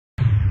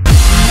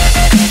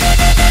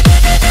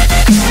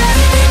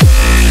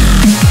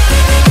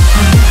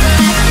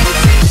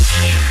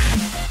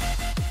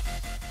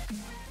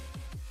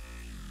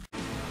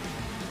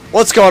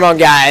What's going on,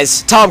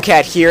 guys?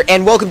 Tomcat here,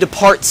 and welcome to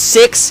part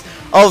 6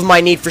 of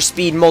my Need for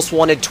Speed Most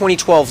Wanted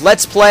 2012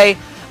 Let's Play.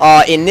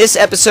 In this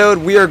episode,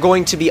 we are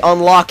going to be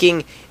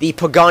unlocking the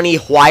Pagani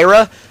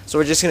Huayra. So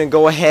we're just going to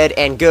go ahead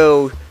and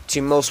go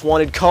to Most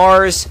Wanted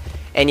Cars.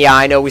 And yeah,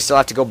 I know we still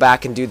have to go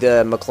back and do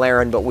the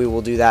McLaren, but we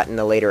will do that in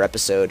a later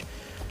episode.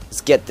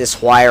 Let's get this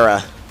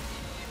Huayra.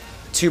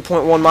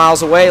 2.1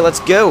 miles away,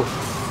 let's go.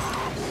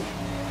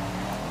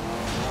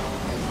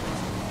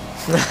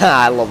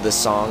 I love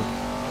this song.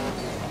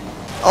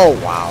 Oh,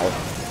 wow.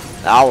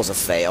 That was a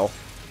fail.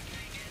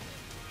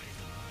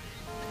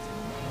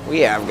 We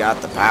have got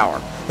the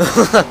power.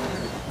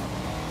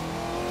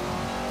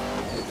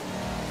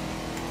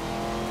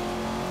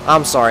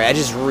 I'm sorry, I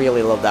just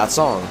really love that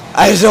song.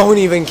 I don't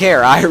even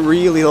care. I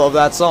really love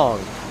that song.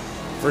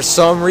 For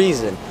some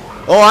reason.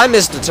 Oh, I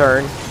missed a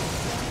turn.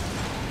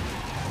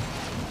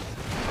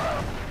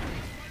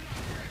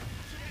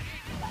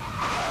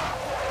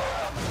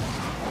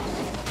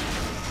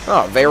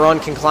 Oh, Veyron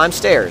can climb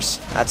stairs.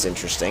 That's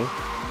interesting.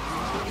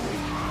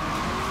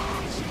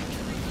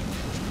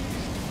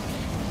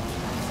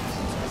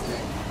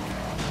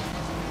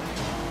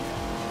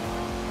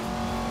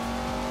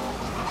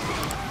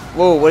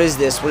 Whoa, what is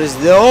this? What is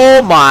this?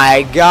 Oh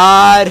my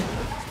god!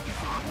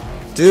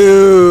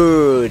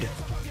 Dude!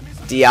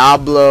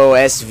 Diablo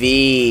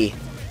SV.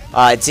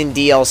 It's in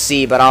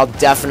DLC, but I'll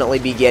definitely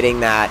be getting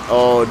that.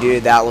 Oh,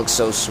 dude, that looks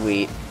so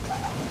sweet.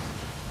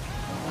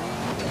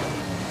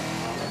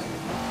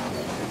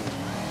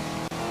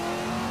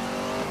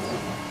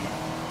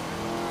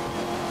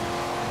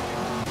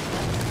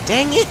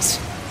 Dang it!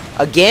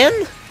 Again?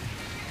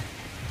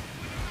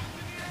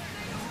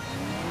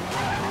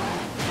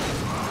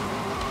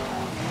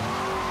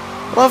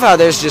 I love how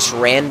there's just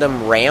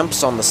random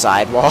ramps on the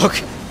sidewalk.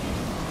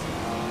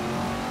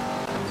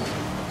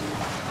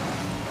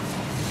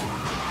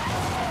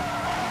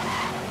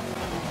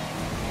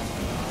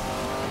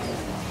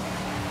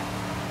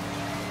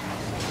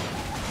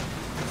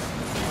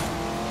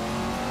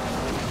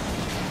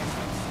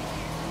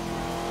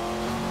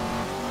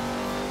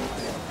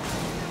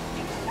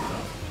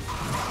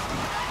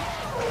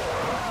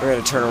 We're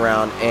gonna turn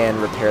around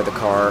and repair the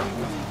car.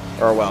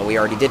 Or, well, we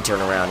already did turn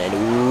around, and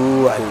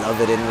ooh, I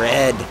love it in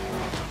red.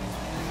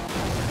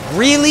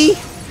 Really?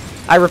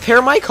 I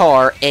repair my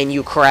car, and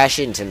you crash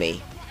into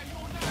me.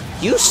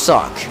 You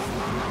suck.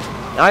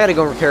 Now I gotta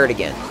go repair it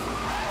again.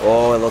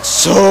 Oh, it looks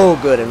so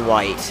good in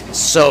white.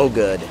 So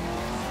good.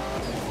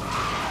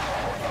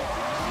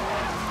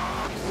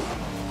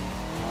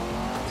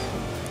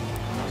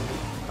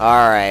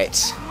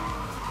 Alright.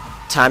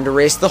 Time to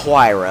race the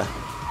Huayra.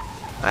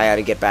 I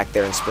gotta get back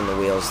there and spin the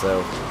wheels,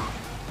 though.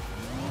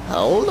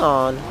 Hold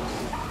on.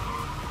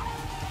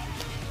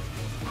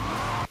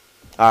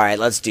 Alright,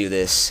 let's do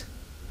this.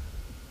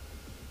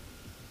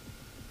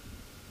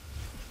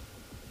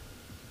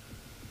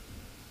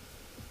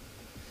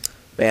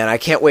 Man, I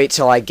can't wait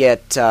till I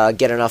get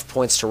enough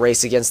points to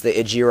race against the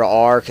Huayra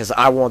R, because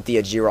I want the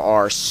Huayra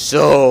R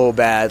so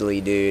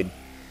badly, dude.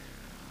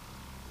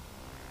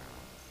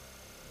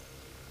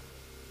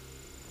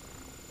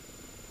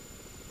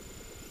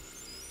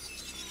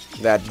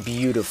 That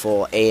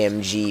beautiful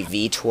AMG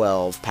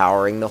V12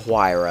 powering the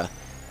Huayra.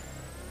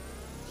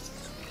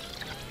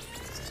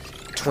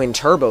 Twin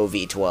turbo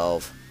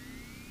V12.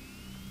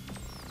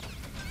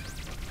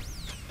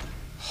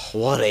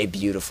 What a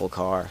beautiful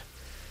car.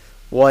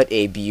 What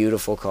a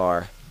beautiful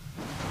car.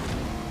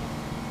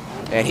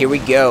 And here we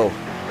go.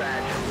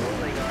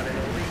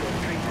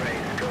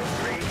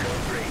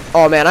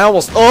 Oh man, I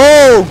almost...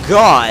 Oh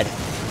god!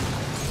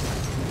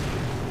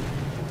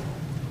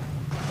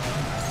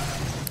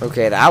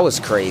 Okay, that was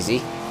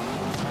crazy.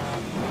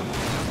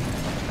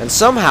 And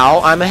somehow,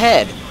 I'm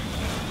ahead.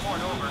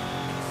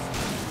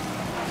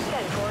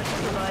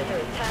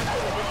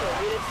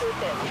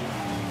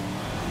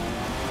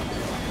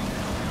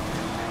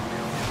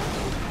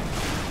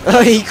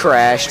 He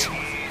crashed.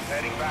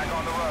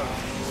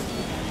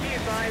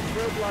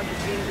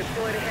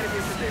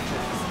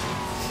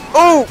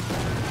 Oh!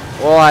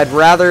 Well, I'd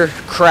rather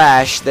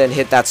crash than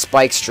hit that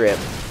spike strip.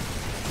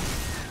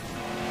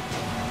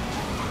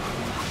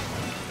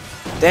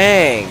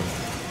 Dang.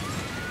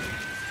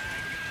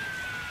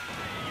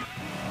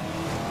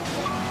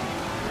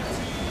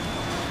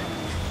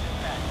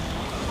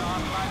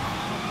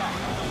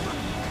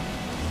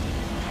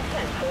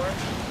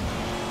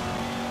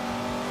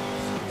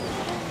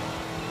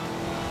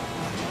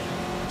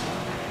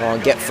 Come on,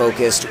 get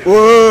focused.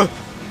 Whoa!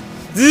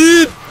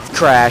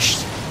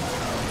 Crashed.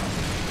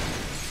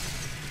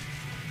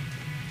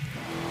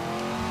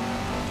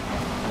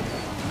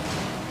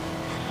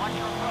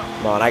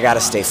 Come on, I gotta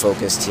stay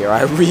focused here.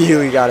 I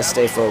really gotta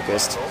stay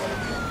focused.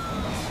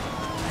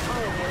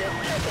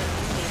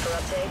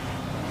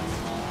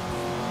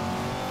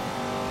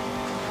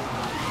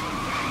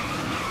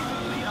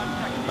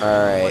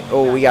 Alright.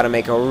 Oh, we gotta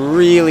make a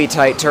really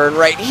tight turn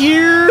right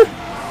here.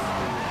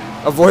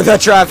 Avoid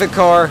that traffic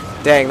car.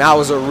 Dang, that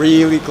was a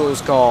really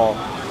close call.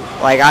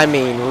 Like, I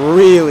mean,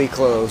 really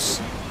close.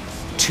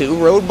 2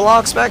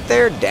 roadblocks back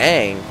there?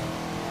 Dang.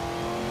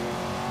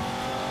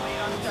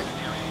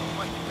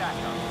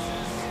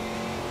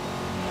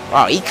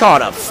 Wow, he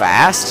caught up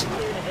fast.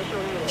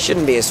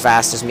 Shouldn't be as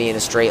fast as me in a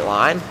straight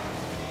line.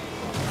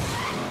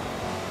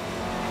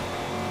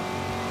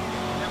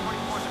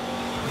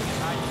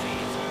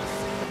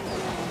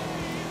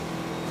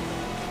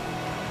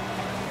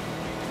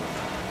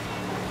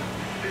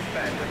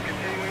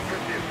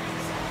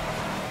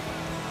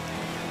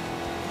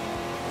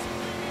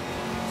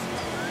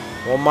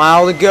 One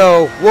mile to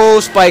go. Whoa,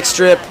 spike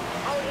strip.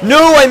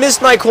 No, I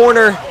missed my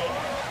corner.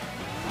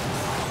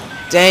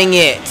 Dang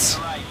it.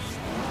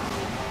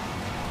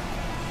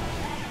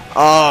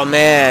 Oh,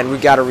 man, we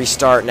gotta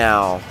restart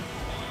now.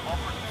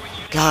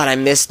 God, I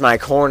missed my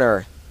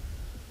corner.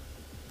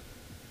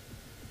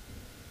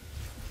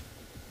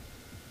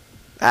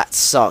 That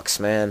sucks,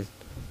 man.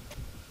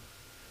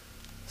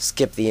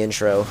 Skip the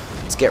intro.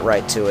 Let's get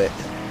right to it.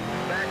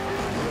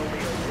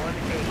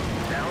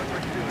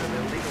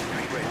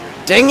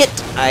 Dang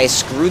it! I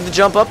screwed the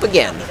jump up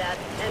again.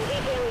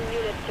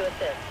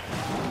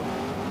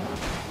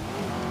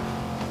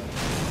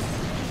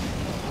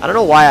 I don't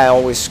know why I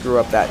always screw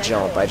up that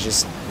jump. I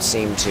just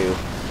seem to.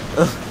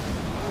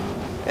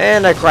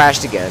 And I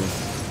crashed again.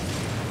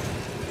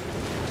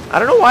 I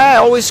don't know why I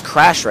always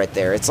crash right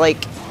there. It's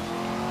like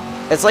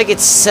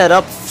it's set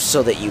up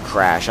so that you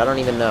crash. I don't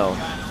even know.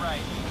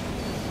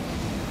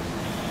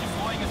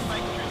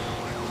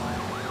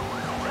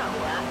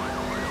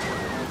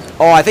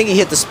 Oh, I think he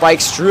hit the spike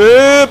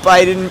strip.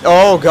 I didn't.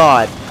 Oh,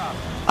 God.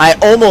 I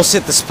almost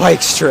hit the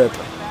spike strip.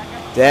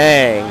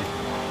 Dang.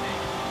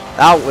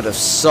 That would have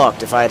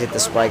sucked if I had hit the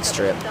spike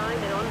strip.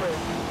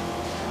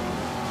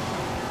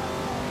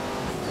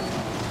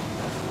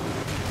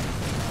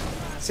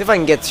 See if I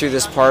can get through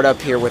this part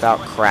up here without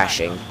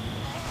crashing.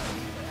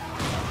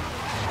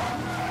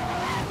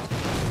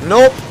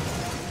 Nope.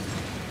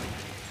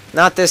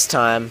 Not this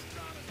time.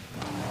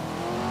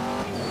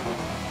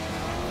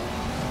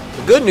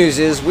 The good news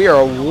is we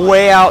are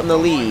way out in the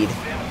lead.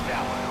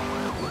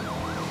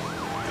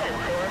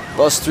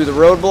 Bust through the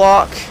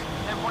roadblock.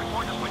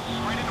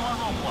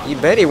 You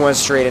bet he went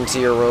straight into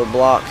your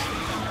roadblock.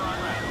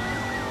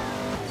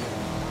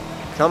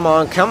 Come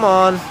on, come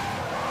on.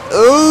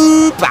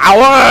 Ooh,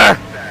 power!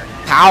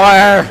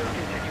 Power!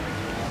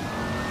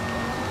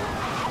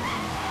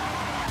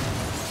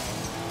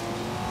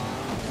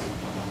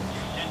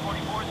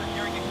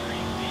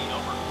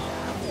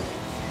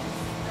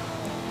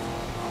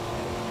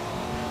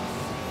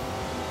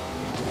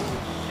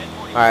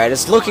 Alright,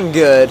 it's looking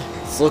good.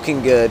 It's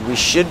looking good. We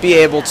should be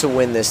able to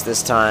win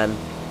this time.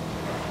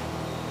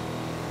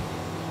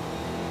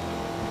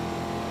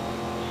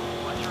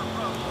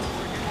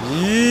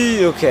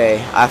 Yee,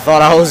 okay. I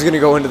thought I was going to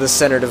go into the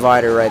center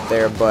divider right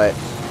there, but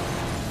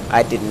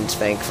I didn't,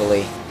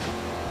 thankfully.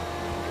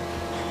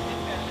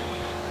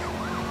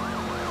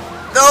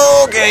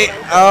 Okay.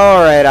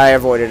 Alright, I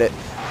avoided it.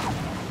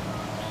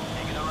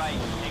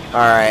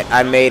 Alright,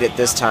 I made it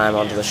this time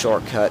onto the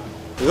shortcut.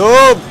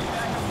 Oh!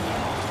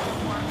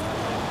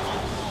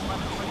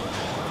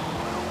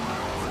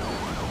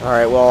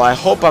 Alright, well, I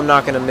hope I'm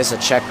not going to miss a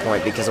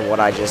checkpoint because of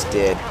what I just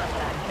did.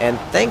 And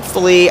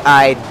thankfully,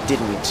 I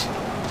didn't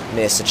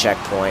miss a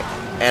checkpoint.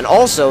 And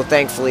also,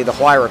 thankfully, the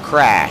Huayra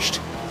crashed.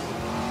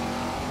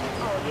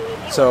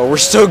 So, we're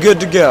still good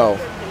to go.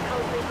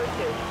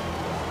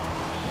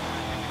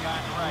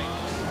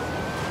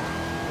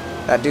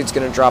 That dude's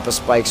going to drop a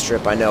spike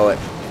strip, I know it.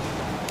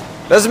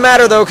 Doesn't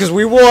matter, though, because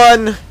we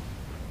won!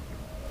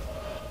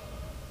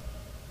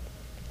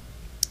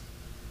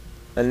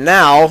 And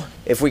now,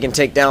 if we can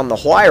take down the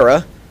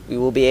Huayra, we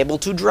will be able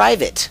to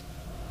drive it.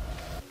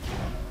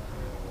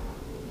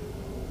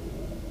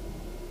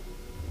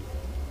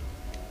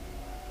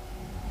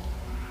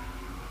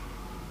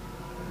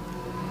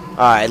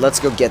 Alright, let's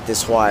go get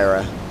this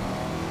Huayra.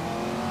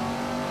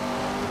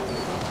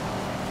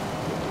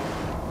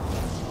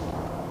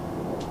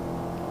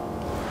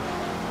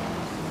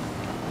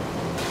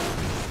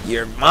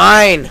 You're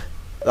mine!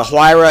 The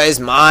Huayra is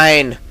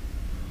mine!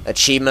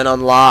 Achievement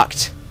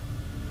unlocked.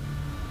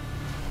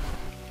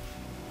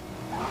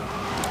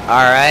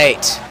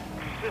 Alright.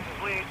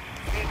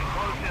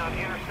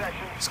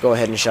 Let's go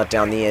ahead and shut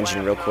down the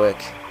engine real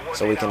quick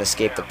so we can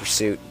escape the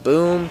pursuit.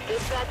 Boom.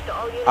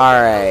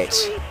 Alright.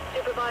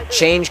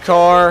 Change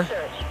car.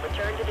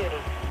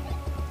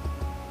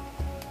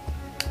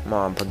 Come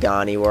on,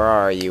 Pagani, where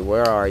are you?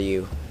 Where are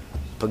you?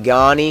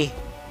 Pagani.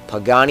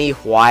 Pagani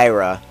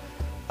Huayra.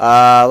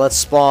 Let's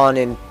spawn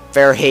in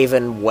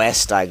Fairhaven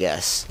West, I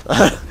guess.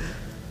 I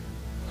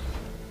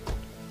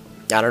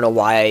don't know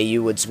why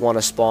you would want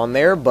to spawn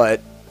there,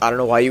 but I don't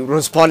know why you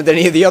would spawn at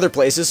any of the other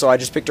places, so I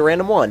just picked a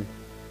random one.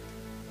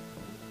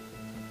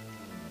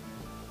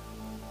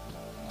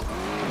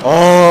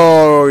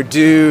 Oh,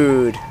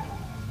 dude.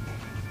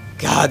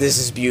 God, this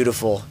is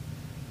beautiful.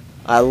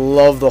 I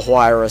love the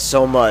Huayra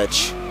so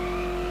much.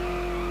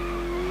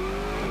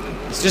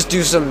 Let's just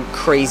do some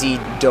crazy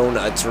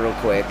donuts real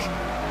quick.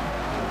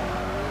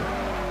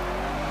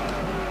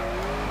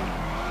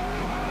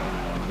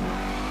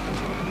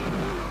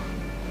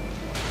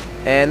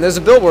 And there's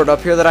a billboard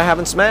up here that I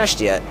haven't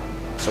smashed yet.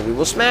 So we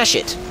will smash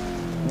it.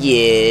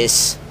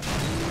 Yes.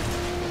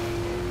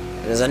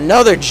 There's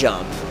another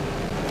jump.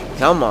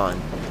 Come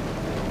on.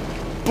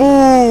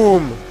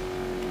 Boom!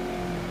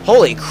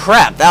 Holy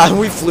crap,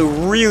 we flew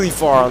really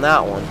far on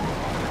that one.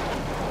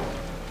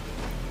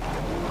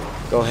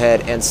 Go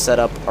ahead and set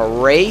up a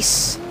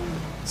race.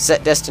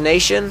 Set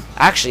destination.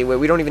 Actually, wait,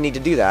 we don't even need to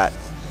do that.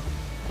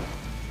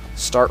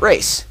 Start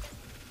race.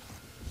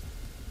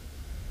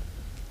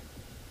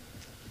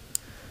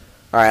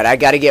 Alright, I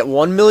gotta get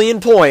 1 million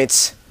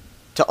points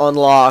to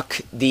unlock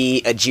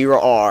the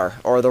Ajira R,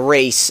 or the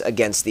race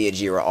against the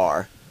Ajira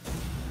R.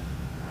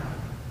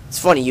 It's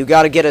funny, you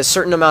gotta get a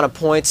certain amount of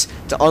points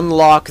to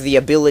unlock the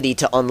ability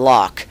to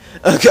unlock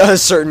a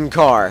certain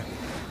car.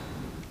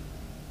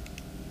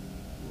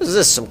 What is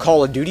this, some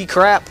Call of Duty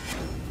crap?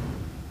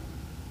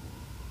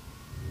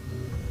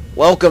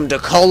 Welcome to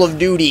Call of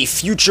Duty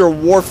Future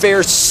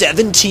Warfare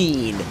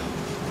 17.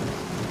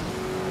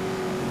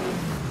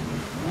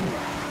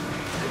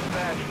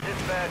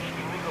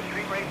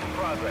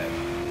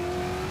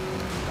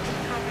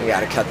 We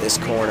gotta cut this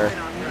corner.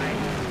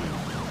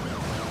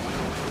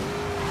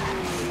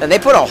 And they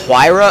put a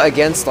Huayra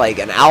against like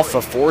an Alpha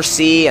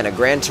 4C and a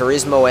Gran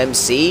Turismo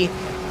MC.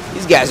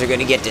 These guys are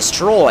gonna get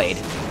destroyed.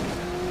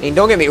 I mean,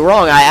 don't get me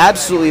wrong, I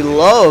absolutely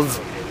love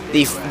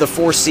the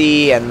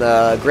 4C and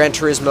the Gran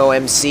Turismo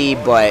MC,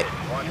 but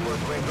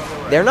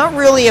they're not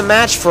really a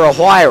match for a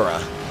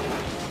Huayra.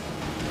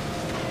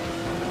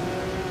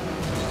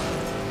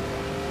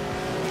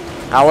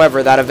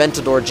 However, that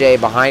Aventador J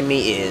behind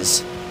me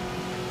is.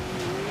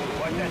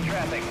 Watch that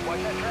traffic.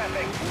 Watch that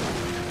traffic.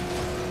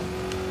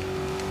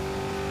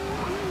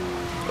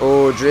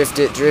 Oh, drift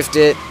it, drift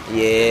it.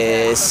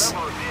 Yes.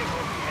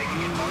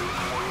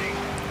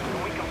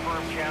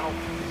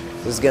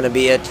 This is going to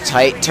be a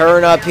tight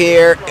turn up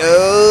here.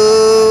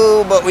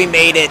 Oh, but we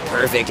made it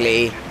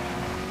perfectly.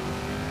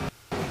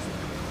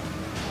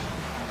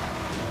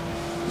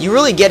 You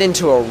really get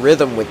into a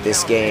rhythm with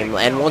this game,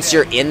 and once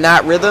you're in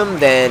that rhythm,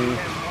 then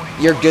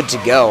you're good to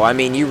go. I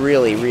mean, you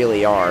really,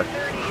 really are.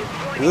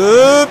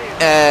 Whoop,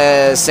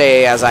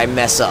 say as I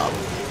mess up.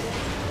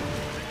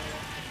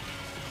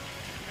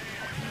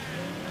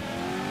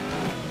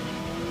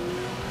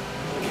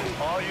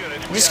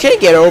 I just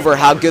can't get over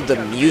how good the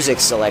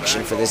music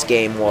selection for this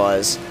game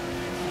was.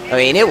 I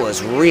mean, it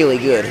was really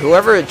good.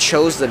 Whoever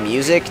chose the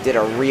music did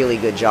a really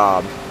good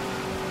job.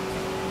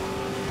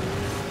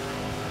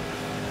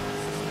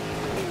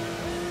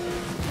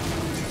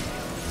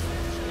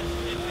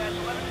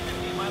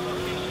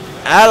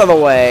 Out of the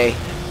way.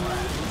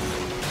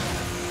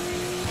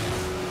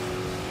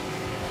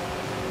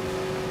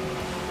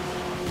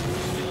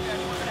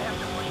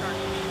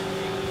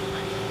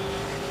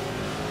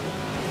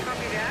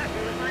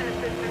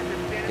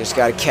 Just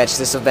gotta catch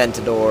this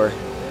Aventador.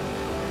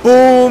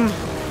 Boom!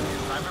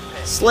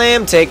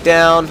 Slam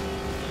takedown.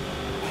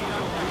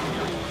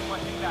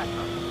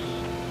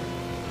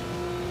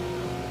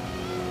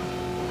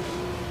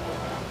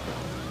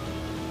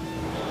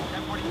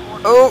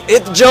 Oh,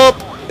 hit the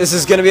jump! This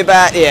is gonna be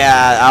bad.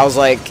 Yeah, I was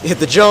like, hit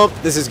the jump,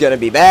 this is gonna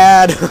be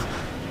bad.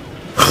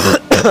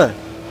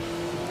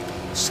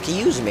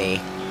 Excuse me.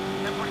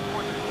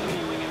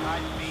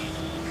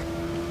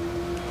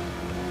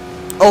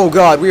 Oh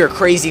god, we are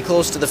crazy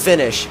close to the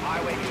finish.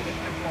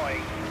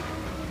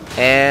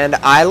 And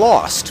I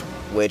lost,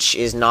 which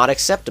is not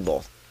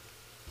acceptable.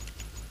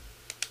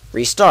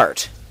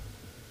 Restart.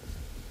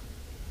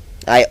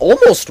 I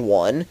almost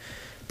won,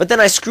 but then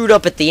I screwed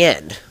up at the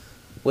end,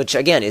 which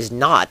again is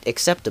not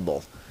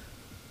acceptable.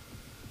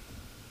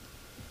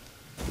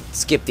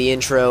 Skip the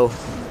intro.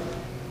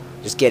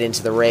 Just get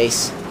into the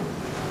race.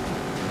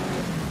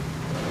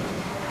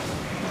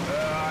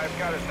 I've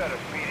got a set of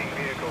speeding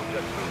vehicles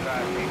just flew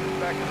past me.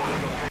 Back to the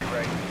legal street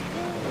race.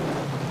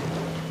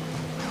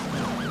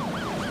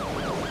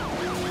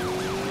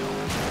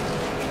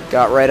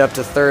 Got right up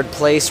to third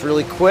place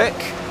really quick.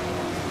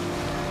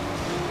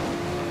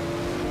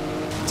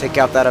 Take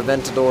out that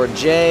Aventador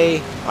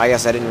J. I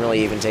guess I didn't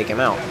really even take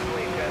him out.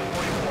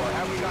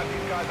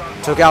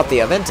 Took out the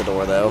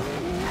Aventador though.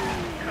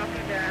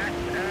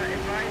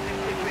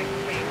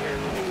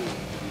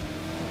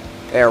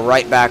 They're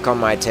right back on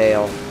my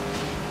tail.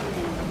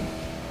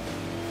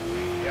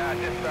 Yeah,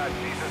 dispatch,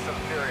 these are some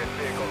serious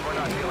vehicles. We're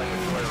not dealing with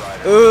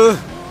joyriders.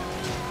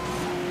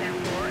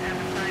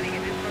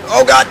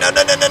 Oh god, no,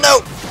 no, no, no,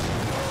 no!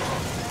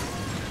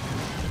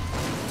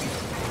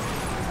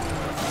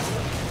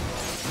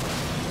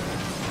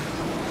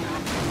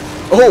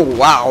 Oh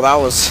wow, that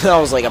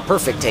was like a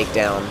perfect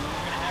takedown.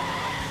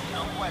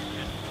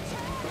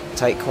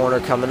 Tight corner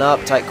coming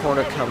up, tight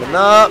corner coming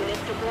up.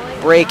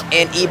 Brake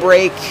and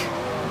e-brake,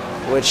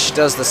 which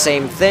does the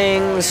same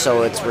thing,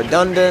 so it's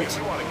redundant.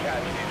 We want to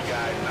catch these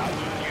guys, not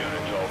lose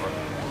units over.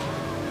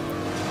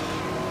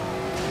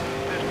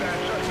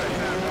 Dispatch, suspect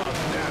now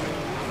causing damage.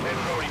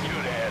 1042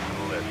 to add to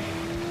the list.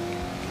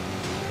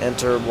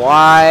 Enter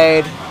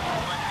wide.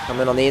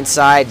 Come in on the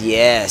inside.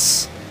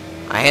 Yes.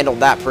 I handled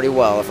that pretty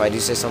well, if I do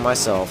say so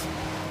myself.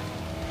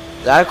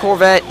 Is that a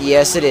Corvette?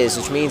 Yes, it is,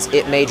 which means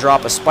it may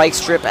drop a spike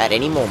strip at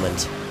any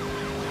moment.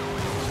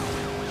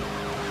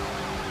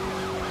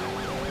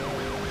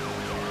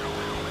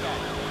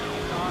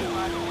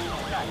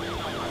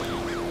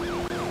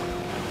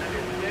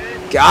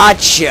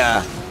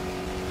 Gotcha!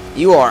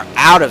 You are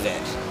out of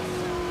it.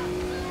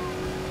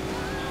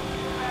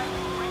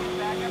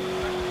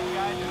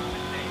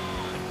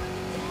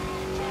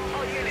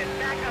 All units,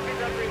 backup is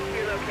en route to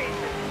your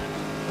location.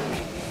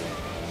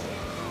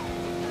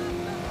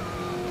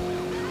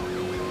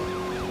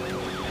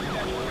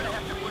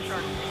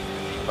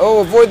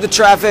 Oh, avoid the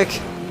traffic.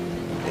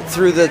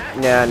 Through the...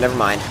 Nah, never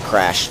mind.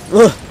 Crash.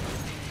 Ugh.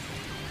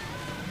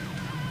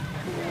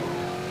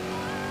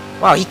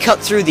 Wow, he cut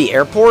through the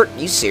airport?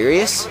 You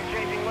serious?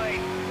 Changing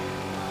lane.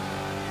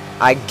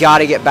 I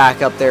gotta get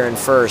back up there in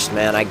first,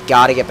 man. I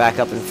gotta get back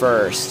up in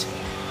first.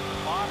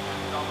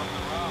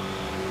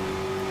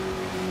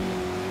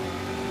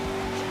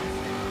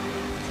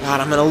 God,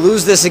 I'm gonna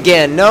lose this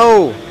again.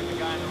 No!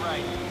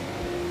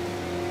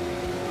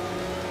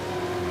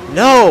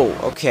 No!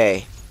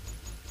 Okay.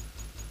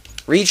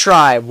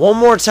 Retry. One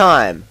more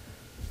time.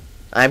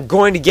 I'm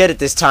going to get it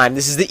this time.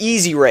 This is the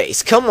easy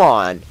race. Come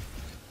on.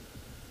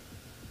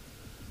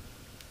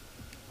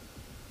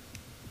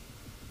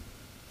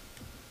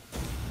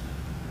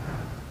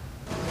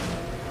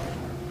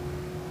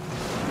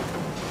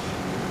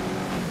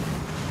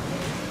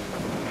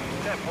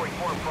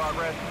 In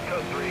progress.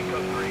 Code 3,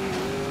 code 3.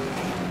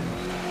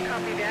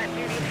 Copy that.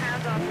 Duty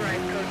has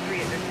authorized code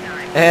 3 at this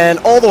time. And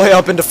all the way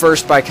up into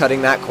first by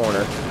cutting that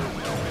corner.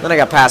 Then I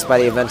got passed by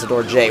the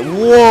Aventador J.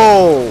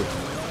 Whoa!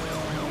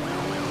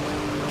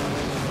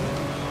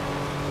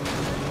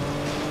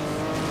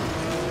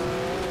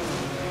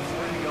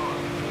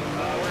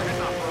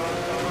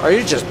 Are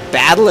you just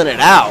battling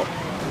it out?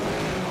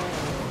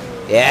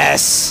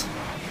 Yes.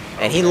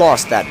 And he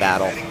lost that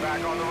battle.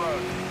 Back on the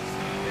road.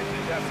 This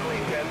is definitely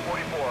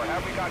 1044.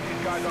 Have we got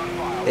these guys on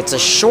file? It's a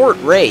short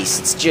race.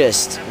 It's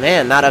just,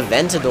 man, that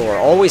Aventador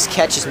always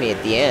catches me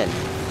at the end.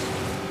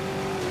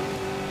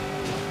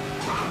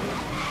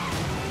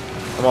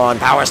 Come on,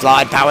 power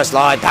slide, power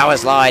slide, power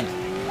slide.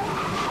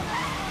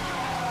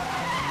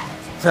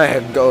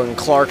 I'm going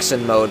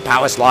Clarkson mode.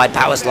 Power slide,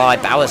 power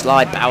slide, power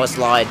slide, power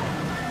slide.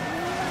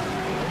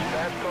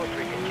 That's code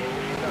 3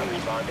 continues. She's not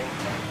responding.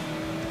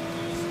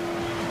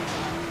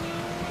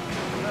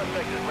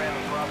 Suspect is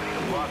random property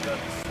to block us.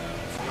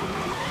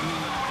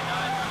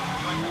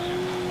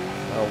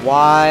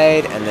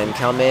 Wide, and then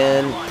come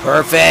in.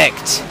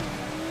 Perfect.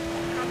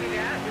 Copy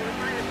that. We'll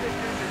find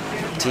assistance as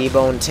soon as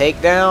T-bone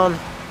takedown.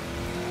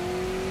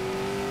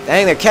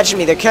 Dang, they're catching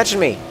me, they're catching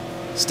me.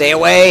 Stay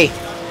away.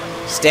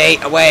 Stay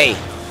away.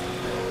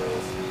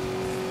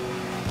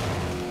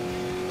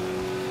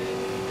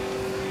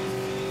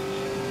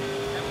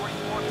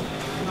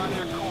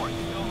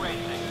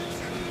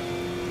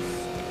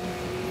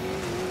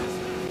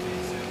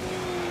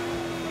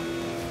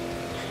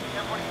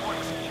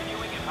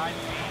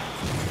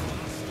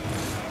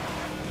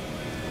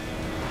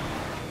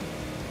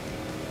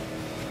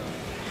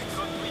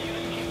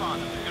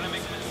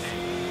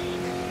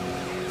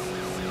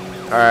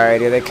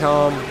 Alright, here they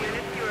come.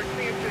 units, you are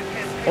cleared to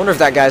attend. I wonder if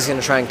that guy's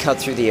gonna try and cut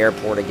through the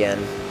airport again.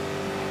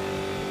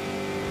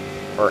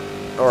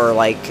 Or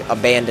like,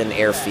 abandon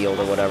airfield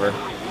or whatever.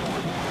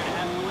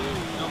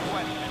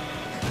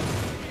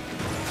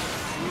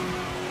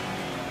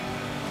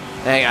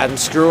 Dang, I'm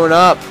screwing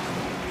up.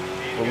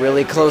 We're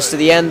really close to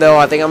the end, though.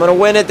 I think I'm gonna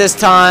win it this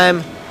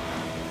time.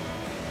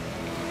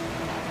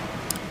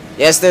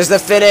 Yes, there's the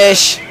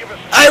finish.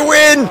 I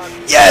win!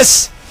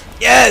 Yes!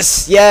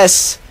 Yes!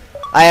 Yes!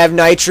 I have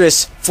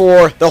nitrous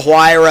for the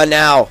Huayra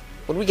now.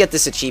 What do we get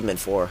this achievement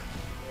for?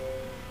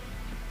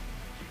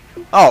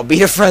 Oh,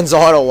 beat a friend's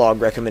autolog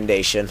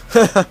recommendation.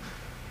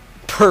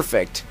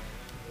 Perfect.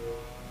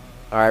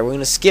 Alright, we're going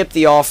to skip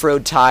the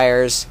off-road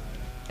tires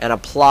and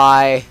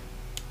apply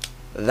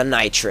the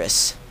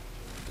nitrous.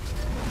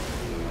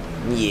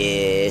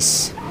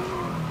 Yes.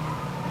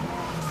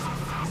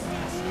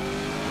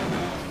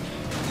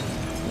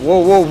 Whoa,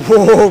 whoa,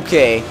 whoa,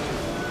 okay.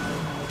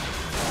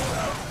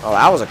 Oh,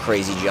 that was a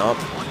crazy jump.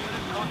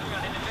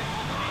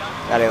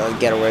 Gotta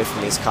get away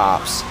from these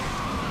cops. 10-6,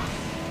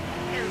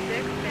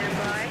 stand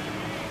by.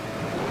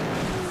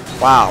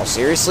 Wow,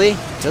 seriously?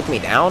 Took me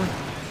down?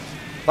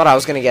 Thought I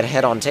was gonna get a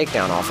head-on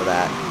takedown off of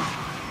that.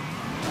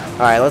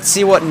 Alright, let's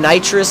see what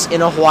nitrous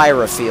in a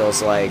Huayra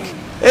feels like.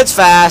 It's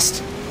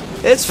fast!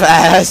 It's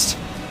fast!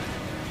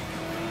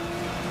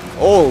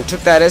 Oh,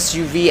 took that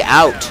SUV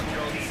out.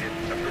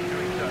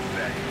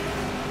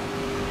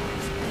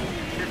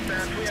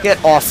 Let's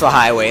get off the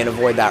highway and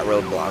avoid that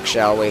roadblock,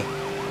 shall we?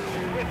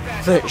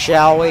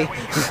 Shall we?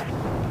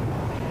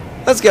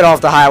 Let's get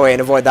off the highway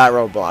and avoid that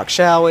roadblock,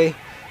 shall we?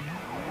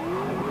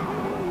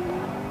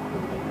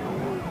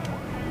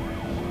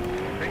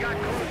 They got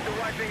close to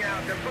wiping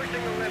out. They're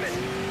pushing the limit.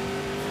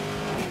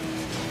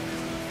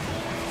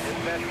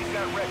 Dispatch, we've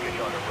got wreckage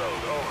on the road.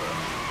 Over.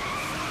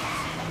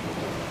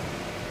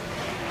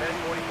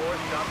 1044,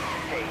 stop the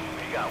chase.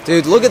 We got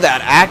Dude, look at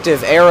that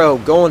active arrow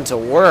going to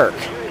work.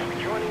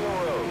 joining the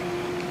road.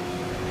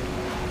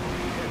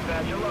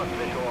 Dispatch, I lost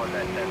visual on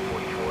that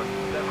 1044.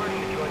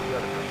 Diverting to join the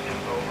other pursuit.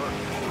 Over.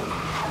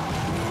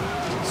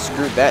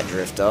 Screwed that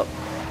drift up.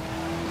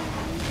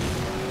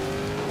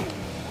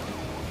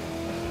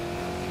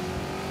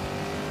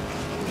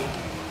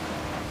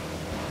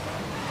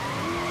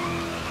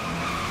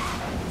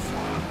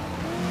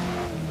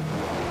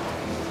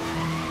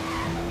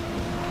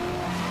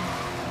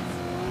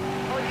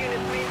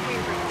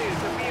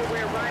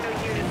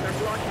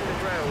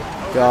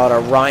 Got a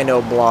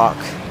rhino block.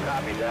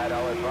 Copy that.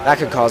 I'll advise. That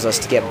could cause us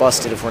to get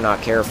busted if we're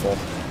not careful.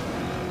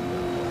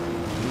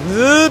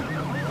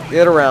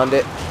 Get around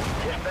it.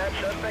 Dispatch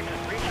suspect has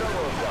breached our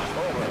roadblock.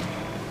 Over.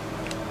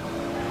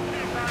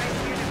 Advise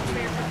units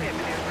clear for pit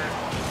maneuver.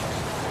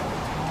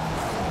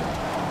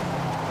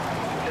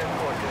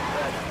 10-4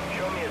 dispatch.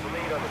 Show me his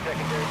lead on the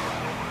secondary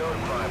pursuit.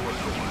 Notify we're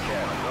switching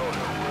channels.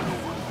 Over.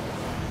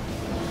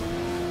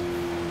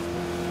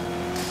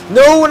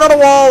 No, another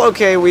wall!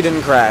 Okay, we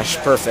didn't crash.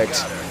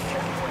 Perfect.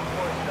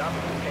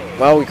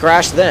 Well, we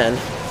crashed then.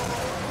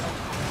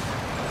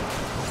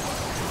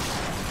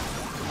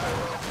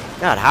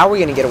 God, how are we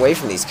gonna get away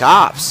from these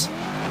cops?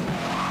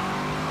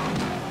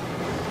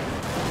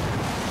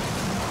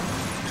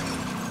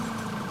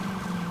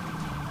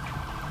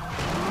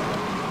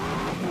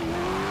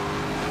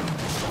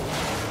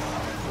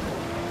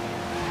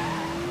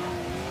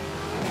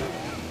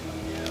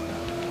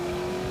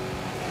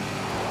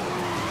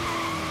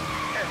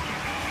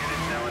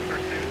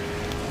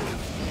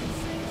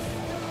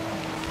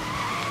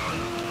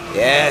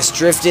 Yes,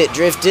 drift it,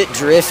 drift it,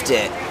 drift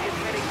it.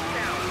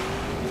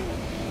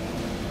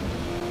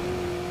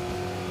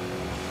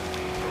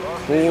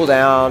 Cool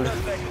down.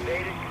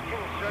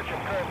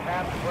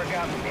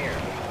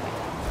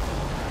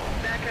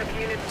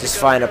 Just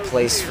find a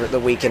place that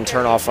we can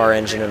turn off our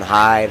engine and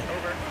hide.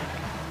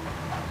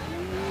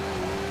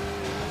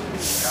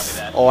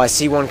 Oh, I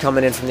see one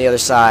coming in from the other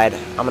side.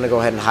 I'm gonna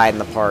go ahead and hide in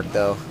the park,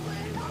 though.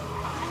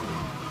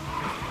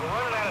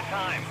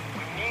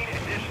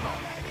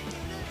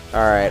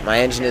 Alright, my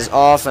engine is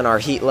off and our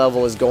heat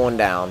level is going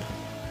down.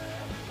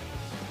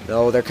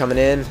 No, they're coming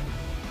in.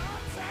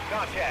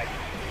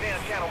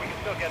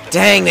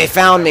 Dang, they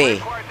found me!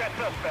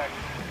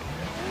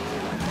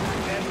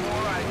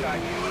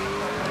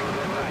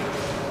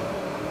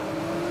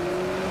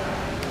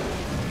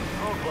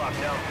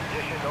 Down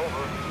position,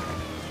 over.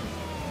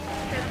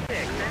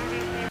 10-6,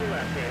 NBC will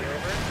update,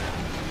 over.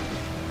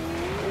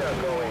 We are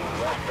going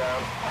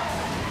westbound.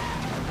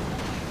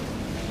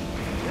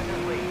 This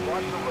is Lee.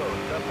 Watch the road.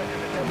 Suspect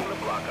is attempting to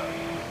block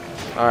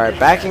us. Alright,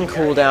 back in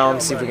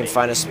cooldown, see if we can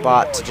find a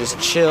spot to just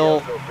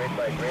chill. Go grid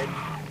by grid.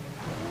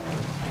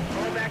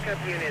 All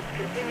backup units,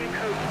 continue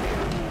code 2.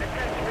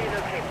 Attempt to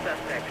relocate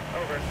suspect,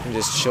 over. And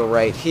just chill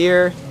right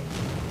here.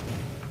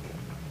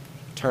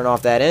 Turn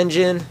off that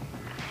engine. This is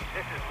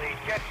Lee.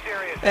 Get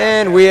serious.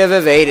 And we have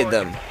evaded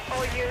them.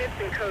 All units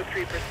in code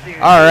 3 pursuit.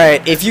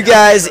 Alright, if you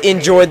guys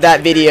enjoyed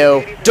that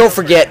video, don't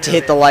forget to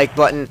hit the like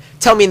button.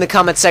 Tell me in the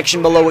comment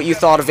section below what you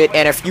thought of it,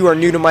 and if you are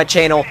new to my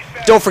channel,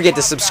 don't forget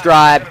to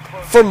subscribe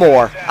for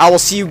more. I will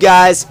see you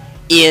guys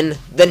in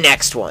the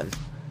next one.